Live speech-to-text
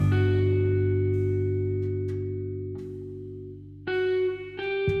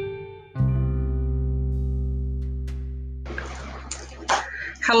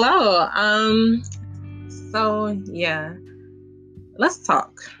Hello. So yeah, let's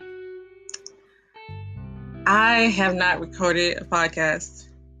talk. I have not recorded a podcast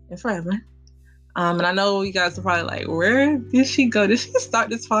in forever. And I know you guys are probably like, where did she go? Did she start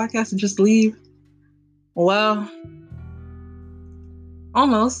this podcast and just leave? Well,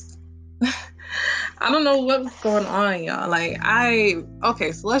 almost. I don't know what's going on, y'all.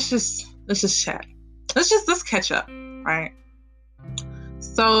 So let's just chat. Let's catch up, right?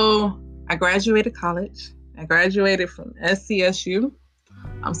 So I graduated college. I graduated from SCSU,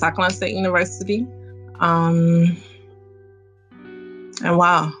 South Carolina State University. And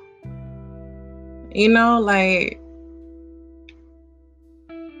wow,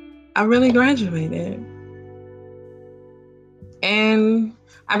 I really graduated. And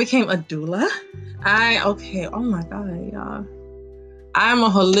I became a doula. Oh my God, y'all. I'm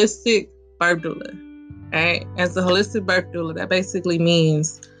a holistic birth doula, right? As a holistic birth doula, that basically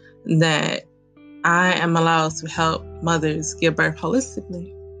means that I am allowed to help mothers give birth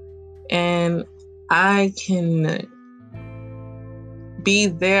holistically. And I can be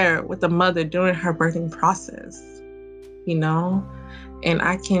there with the mother during her birthing process, and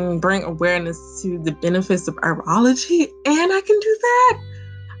I can bring awareness to the benefits of herbology, and I can do that.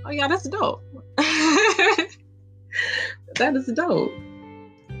 Oh yeah, that's dope. That is dope.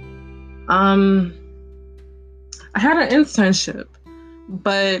 I had an internship,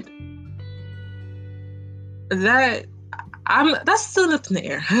 but that's still up in the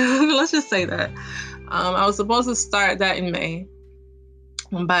air. Let's just say that. I was supposed to start that in May,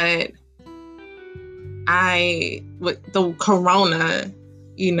 but with the corona,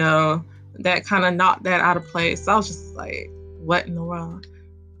 that kind of knocked that out of place. So I was just like, what in the world,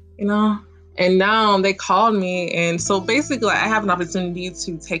 And now they called me, and so basically I have an opportunity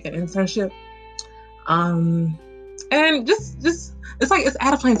to take an internship. And just it's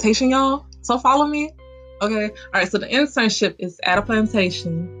at a plantation, y'all. So follow me. Okay. All right. So the internship is at a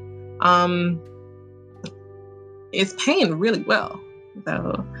plantation. It's paying really well,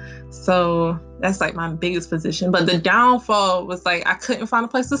 though. So that's like my biggest position. But the downfall was like I couldn't find a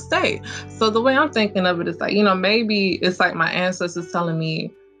place to stay. So the way I'm thinking of it is like, maybe it's like my ancestors telling me,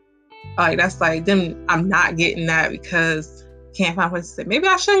 like, that's like them, I'm not getting that because I can't find a place to stay. Maybe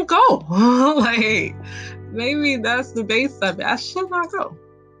I shouldn't go. Like, maybe that's the base of it. I should not go.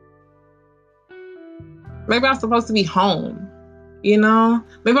 Maybe I'm supposed to be home,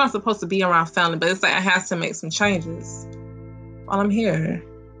 Maybe I'm supposed to be around family, but it's like I have to make some changes while I'm here.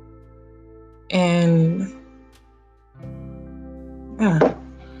 And yeah.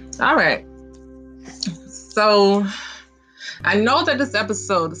 All right. So I know that this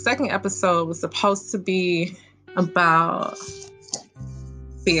episode, the second episode, was supposed to be about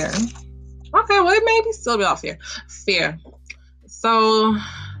fear. Okay, well, it may be still about fear. Fear. So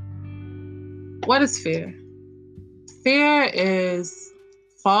what is fear? Fear is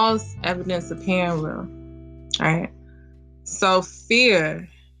false evidence appearing real, right? So fear,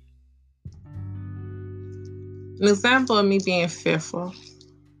 an example of me being fearful.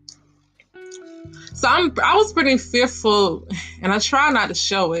 So I was pretty fearful, and I try not to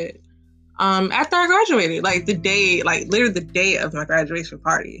show it. After I graduated, literally the day of my graduation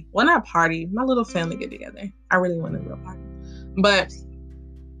party. Well, not party, my little family get together. I really wanted a real party, but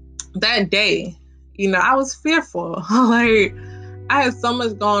that day, I was fearful. Like, I had so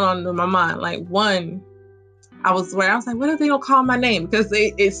much going on in my mind. Like, one, I was like, what if they don't call my name? Because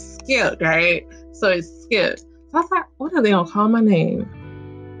it's skipped, right? So it's skipped. So I was like, what if they don't call my name?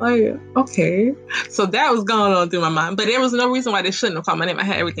 Like, okay. So that was going on through my mind. But there was no reason why they shouldn't have called my name. I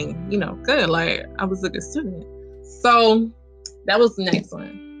had everything, good. Like, I was a good student. So that was the next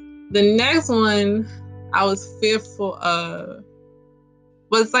one. The next one I was fearful of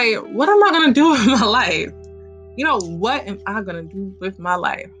was like, what am I going to do with my life? What am I going to do with my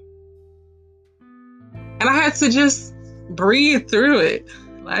life? And I had to just breathe through it.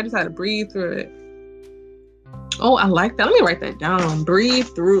 I just had to breathe through it. Oh, I like that. Let me write that down. Breathe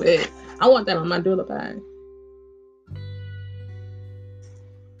through it. I want that on my doula bag.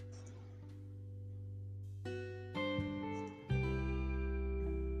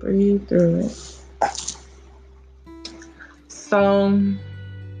 Breathe through it.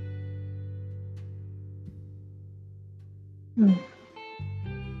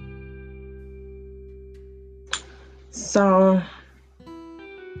 So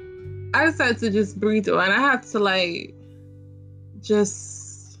I decided to just breathe through it, and I had to I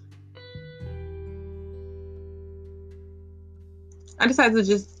decided to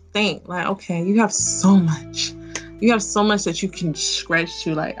just think, like, okay, you have so much. You have so much that you can scratch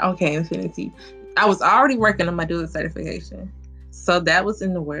to, like, okay, infinity. I was already working on my doula certification. So that was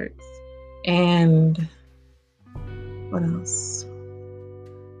in the works. And what else?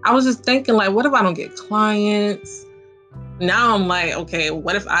 I was just thinking, like, what if I don't get clients? Now I'm like, okay,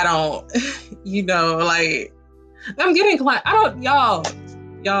 what if I don't, like, I'm getting clients.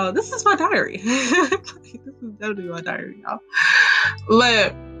 Y'all, this is my diary. This is definitely my diary, y'all.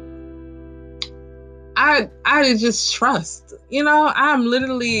 But I just trust, I'm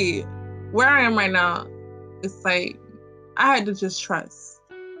literally where I am right now. It's like, I had to just trust.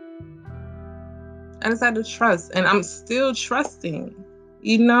 I just had to trust, and I'm still trusting,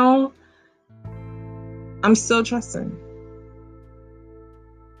 I'm still trusting.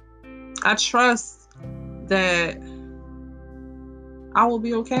 I trust that I will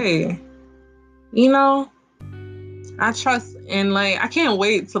be okay. I trust, and like, I can't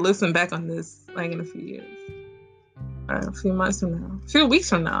wait to listen back on this, like, in a few years, a few months from now, a few weeks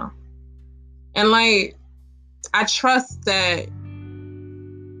from now. And like, I trust that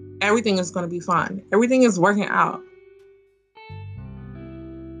everything is going to be fine. Everything is working out.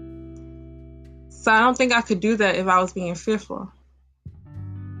 So I don't think I could do that if I was being fearful.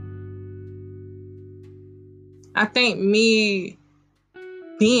 I think me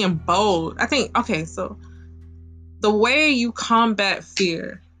being bold, okay, so the way you combat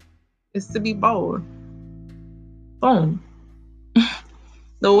fear is to be bold. Boom.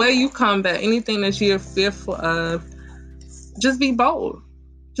 The way you combat anything that you're fearful of, just be bold.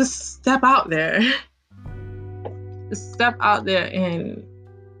 Just step out there. Just step out there and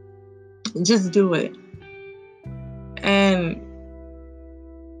just do it. And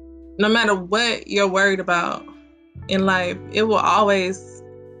no matter what you're worried about in life,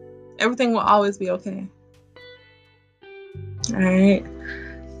 everything will always be okay. All right.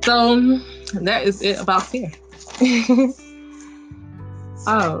 So that is it about fear.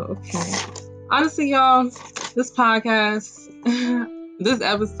 Oh, okay. Honestly, y'all, this podcast, this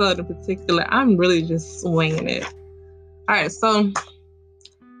episode in particular, I'm really just swinging it. All right, so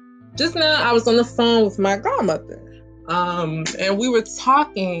just now I was on the phone with my grandmother, and we were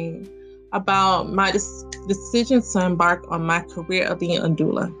talking about my decision to embark on my career of being a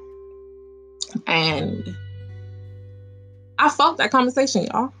doula. And I felt that conversation,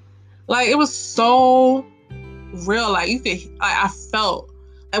 y'all. Like, it was so real. Like, I felt,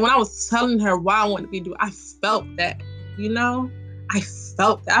 like, when I was telling her why I wanted to be a doula, I felt that, I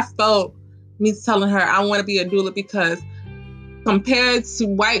felt that. I felt me telling her I want to be a doula because compared to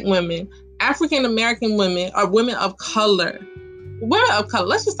white women, African American women or women of color,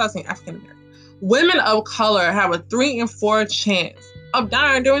 let's just start saying African American. Women of color have a 3 in 4 chance of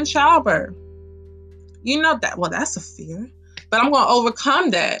dying during childbirth. That's a fear. But I'm going to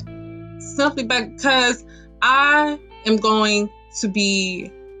overcome that simply because I am going to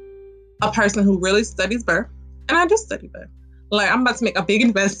be a person who really studies birth. And I do study birth. Like, I'm about to make a big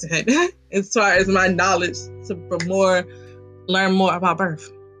investment as far as my knowledge to learn more about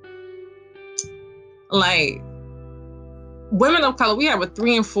birth. Like, women of color, we have a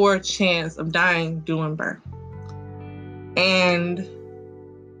 3 in 4 chance of dying during birth. And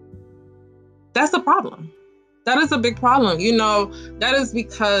that's a problem. That is a big problem. That is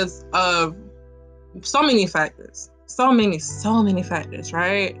because of so many factors. So many factors,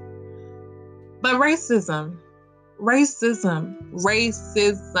 right? But racism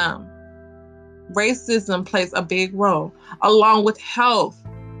plays a big role, along with health.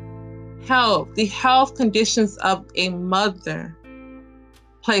 The health conditions of a mother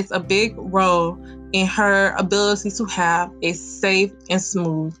plays a big role in her ability to have a safe and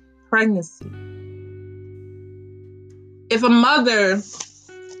smooth pregnancy. If a mother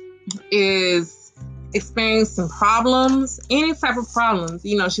is experiencing problems, any type of problems,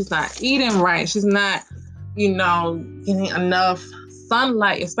 she's not eating right, she's not, getting enough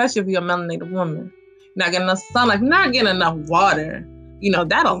sunlight, especially if you're a melanated woman, not getting enough sunlight, not getting enough water,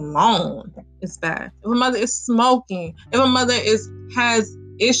 that alone is bad. If a mother is smoking, if a mother has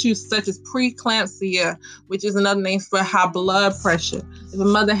issues such as preeclampsia, which is another name for high blood pressure, if a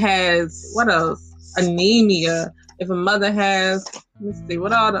mother has, what else? Anemia. If a mother has, let's see,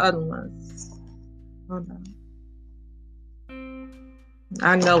 what are the other ones? Hold on.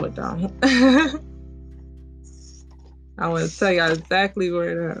 I know it though. I want to tell y'all exactly where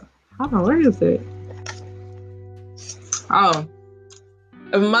it is. Hold on, where is it? Oh.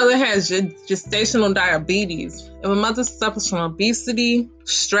 If a mother has gestational diabetes, if a mother suffers from obesity,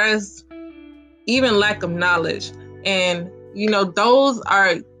 stress, even lack of knowledge, and those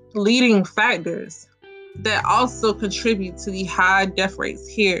are leading factors that also contribute to the high death rates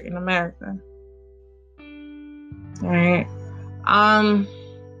here in America. All right.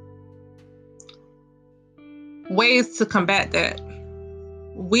 Ways to combat that.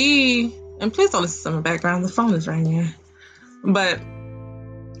 and please don't listen to my background, the phone is right here, but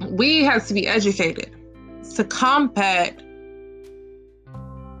we have to be educated to combat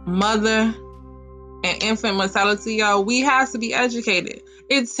mother and infant mortality, y'all. We have to be educated.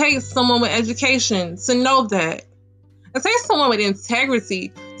 It takes someone with education to know that. It takes someone with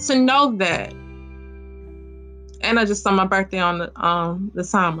integrity to know that. And I just saw my birthday on the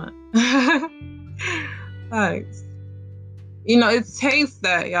timer. Thanks. You know, it takes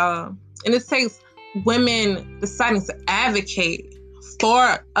that, y'all. And it takes women deciding to advocate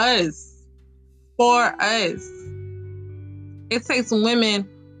for us. For us. It takes women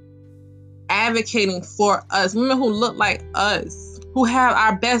advocating for us. Women who look like us. Who have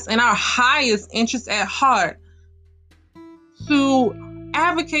our best and our highest interests at heart. To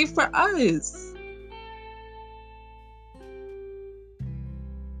advocate for us.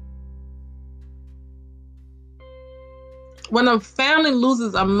 When a family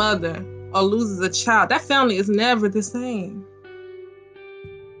loses a mother or loses a child, that family is never the same.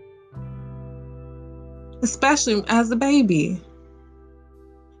 Especially as a baby.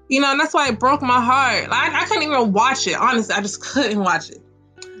 You know, and that's why it broke my heart. Like, I couldn't even watch it. Honestly, I just couldn't watch it.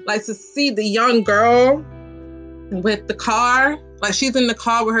 Like, to see the young girl with the car, like she's in the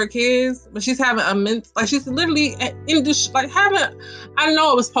car with her kids, but she's having like she's literally in this, like having, I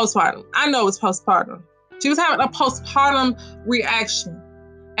know it was postpartum. She was having a postpartum reaction,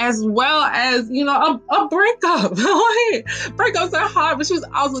 as well as, you know, a breakup. Breakups are hard, but she was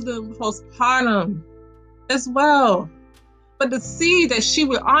also doing postpartum as well. But to see that she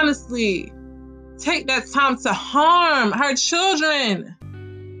would honestly take that time to harm her children,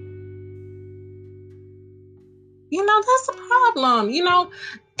 you know, that's a problem, you know.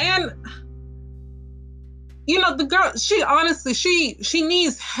 And, you know, the girl, she honestly, she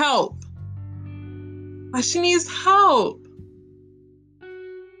needs help. Like, she needs help.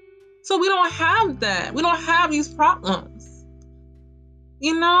 So we don't have that. We don't have these problems.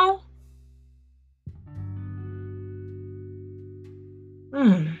 You know?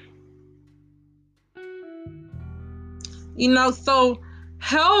 You know, so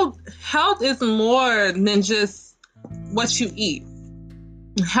health is more than just what you eat.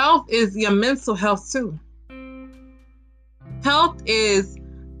 Health is your mental health too. Health is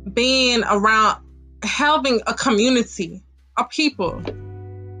being around, having a community of people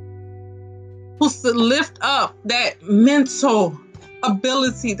who lift up that mental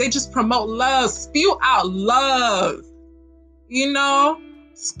ability. They just promote love, spew out love, you know,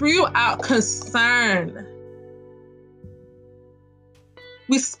 spew out concern.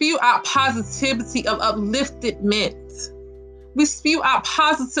 We spew out positivity of upliftment. We spew out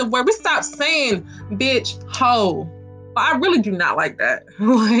positive where we stop saying bitch, hoe. I really do not like that.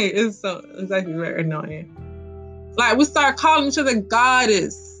 Like, it's actually very annoying. Like, we start calling each other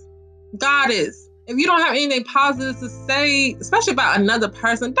goddess. Goddess. If you don't have anything positive to say, especially about another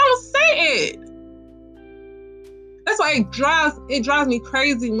person, don't say it. That's why it drives me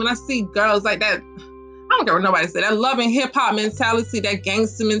crazy when I see girls like that. I don't care what nobody said. That loving hip hop mentality, that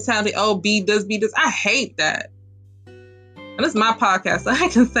gangster mentality. Oh, B does. I hate that. And this is my podcast, so I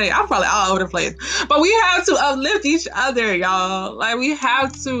can say I'm probably all over the place. But we have to uplift each other, y'all. Like, we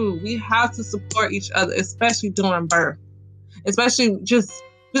have to support each other, especially during birth, especially just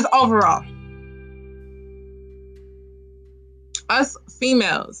overall. Us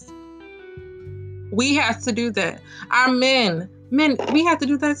females, we have to do that. Our men, we have to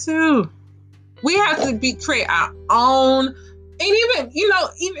do that too. We have to create our own, and even, you know,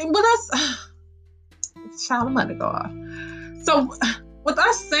 even with us, child, I'm about to go off. So with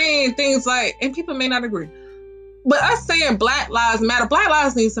us saying things like, and people may not agree, but us saying Black Lives Matter, Black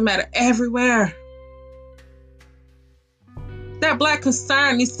lives needs to matter everywhere. That Black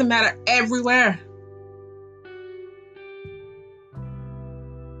concern needs to matter everywhere.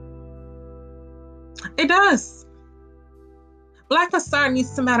 It does. Black concern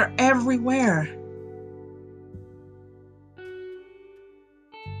needs to matter everywhere.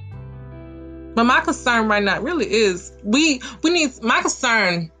 But my concern right now really is my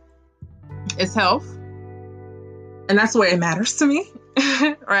concern is health. And that's where it matters to me,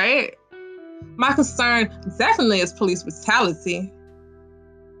 right? My concern definitely is police brutality.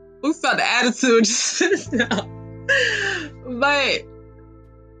 We felt the attitude just now. But,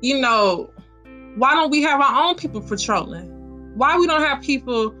 you know, why don't we have our own people patrolling? Why we don't have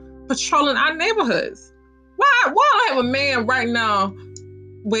people patrolling our neighborhoods? Why don't I have a man right now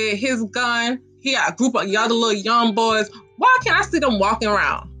with his gun? He got a group of other little young boys. Why can't I see them walking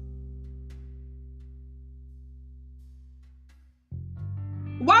around?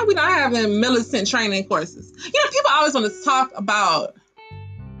 Why are we not having militant training courses? You know, people always want to talk about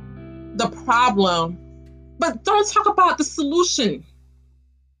the problem, but don't talk about the solution.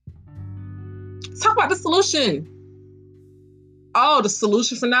 Talk about the solution. Oh, the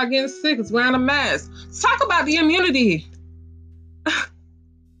solution for not getting sick is wearing a mask. Talk about the immunity.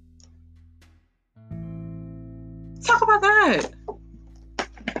 Talk about that.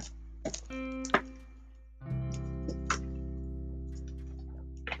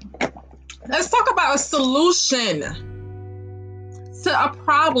 Let's talk about a solution to a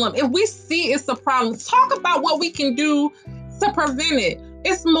problem. If we see it's a problem, talk about what we can do to prevent it.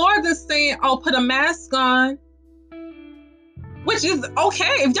 It's more than saying, oh, put a mask on, which is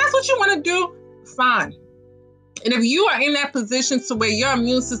okay. If that's what you want to do, fine. And if you are in that position to where your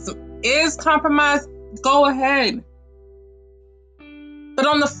immune system is compromised, go ahead. But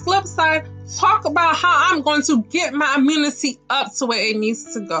on the flip side, talk about how I'm going to get my immunity up to where it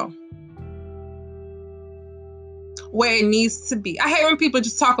needs to go. Where it needs to be. I hate when people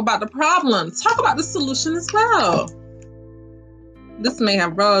just talk about the problem. Talk about the solution as well. This may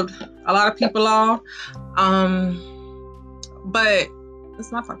have rubbed a lot of people off, but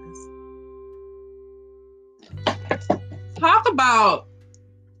it's not focus. Talk about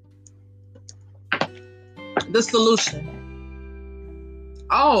the solution.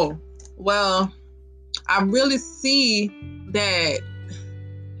 Oh, well, I really see that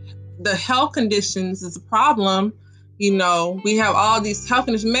the health conditions is a problem. You know, we have all these health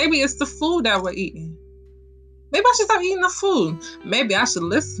conditions. Maybe it's the food that we're eating. Maybe I should stop eating the food. Maybe I should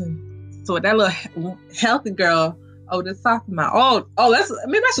listen to what that little healthy girl over there talking about.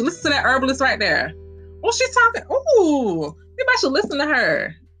 Maybe I should listen to that herbalist right there. Oh, she's talking. Ooh, maybe I should listen to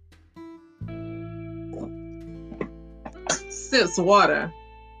her. Sips water.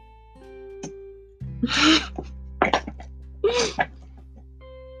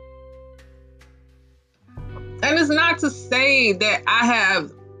 And it's not to say that I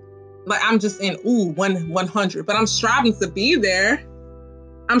have, like, I'm just in 100, but I'm striving to be there.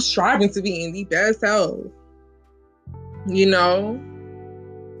 I'm striving to be in the best health. You know,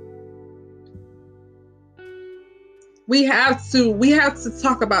 we have to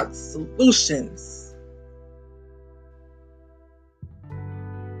talk about solutions.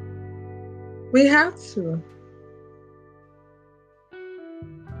 We have to.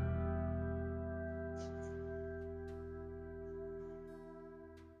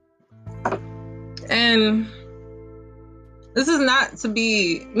 And this is not to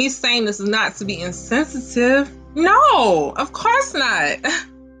be, me saying this is not to be insensitive. No, of course not. I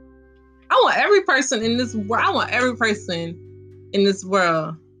want every person in this world,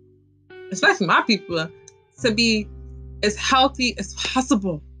 especially my people, to be as healthy as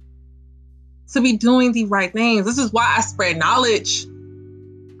possible, to be doing the right things. This is why I spread knowledge.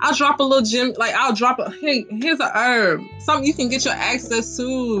 I'll drop a little gem, like hey, here's a herb, something you can get your access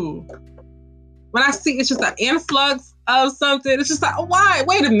to. When I see it's just an influx of something, it's just like, oh, why?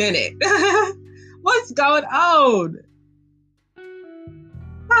 Wait a minute. What's going on?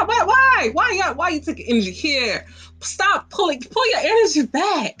 Why? Why you taking energy here? Stop pull your energy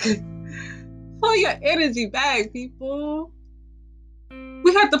back. Pull your energy back, people.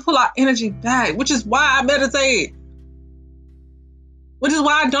 We have to pull our energy back, which is why I meditate. Which is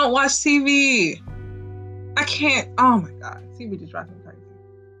why I don't watch TV. I can't, oh my God, TV just drives me crazy.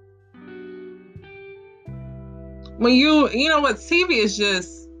 When you know what, TV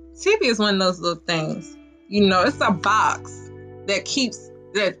is one of those little things. You know, it's a box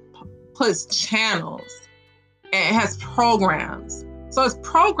that puts channels and it has programs. So it's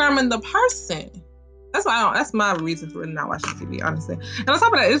programming the person. That's my reason for not watching TV, honestly. And on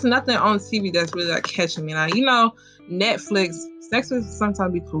top of that, there's nothing on TV that's really like catching me. Now, you know, Netflix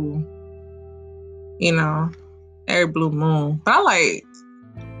sometimes be cool. You know, every blue moon. But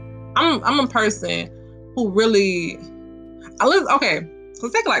I'm a person who really, okay,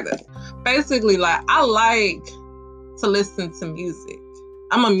 let's take it like this. Basically, like, I like to listen to music.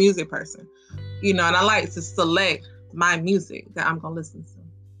 I'm a music person, you know, and I like to select my music that I'm going to listen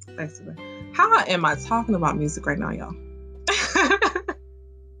to, basically. How am I talking about music right now, y'all?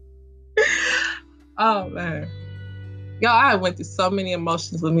 Oh, man. Y'all, I went through so many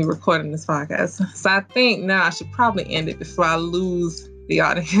emotions with me recording this podcast. So I think now I should probably end it before I lose the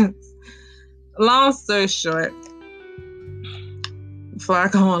audience. Long story short, before I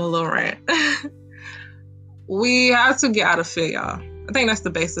go on a little rant, we have to get out of fear, y'all. I think that's the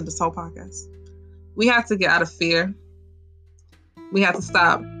base of this whole podcast. We have to get out of fear. We have to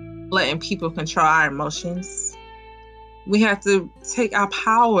stop letting people control our emotions. We have to take our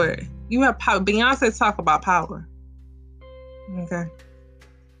power. You have power. Beyonce talk about power. Okay.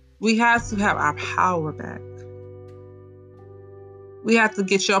 We have to have our power back. We have to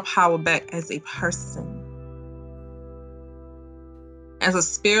get your power back as a person, as a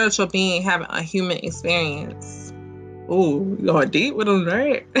spiritual being having a human experience. Ooh, you going deep with them,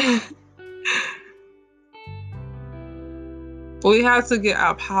 right? We have to get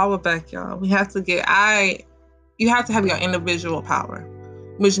our power back, y'all. We have to get you have to have your individual power,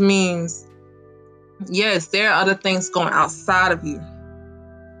 which means, yes, there are other things going outside of you.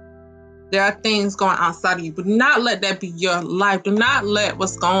 There are things going outside of you, but do not let that be your life. Do not let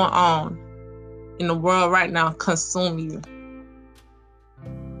what's going on in the world right now consume you.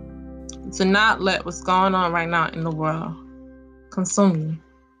 Do not let what's going on right now in the world consume you.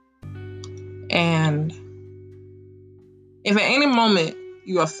 And if at any moment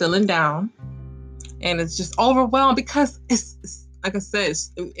you are feeling down and it's just overwhelmed, because it's like I said,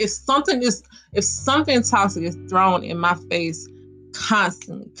 if something toxic is thrown in my face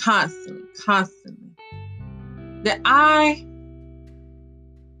constantly, that I,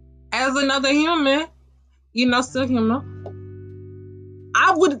 as another human, still human,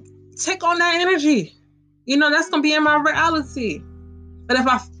 I would take on that energy. That's gonna be in my reality. But if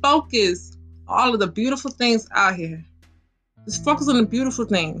I focus all of the beautiful things out here, just focus on the beautiful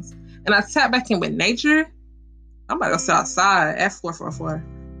things, and I tap back in with nature, I'm about to go sit outside at 444.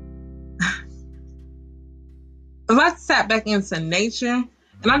 If I tap back into nature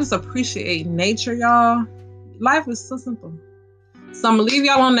and I just appreciate nature, y'all, life is so simple. So I'm gonna leave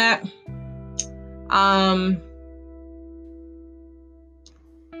y'all on that.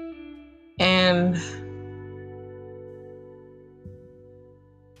 And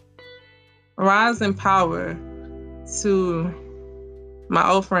rise in power to my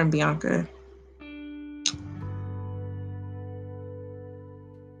old friend Bianca.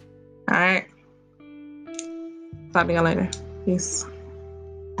 All right. Talk to y'all later. Peace.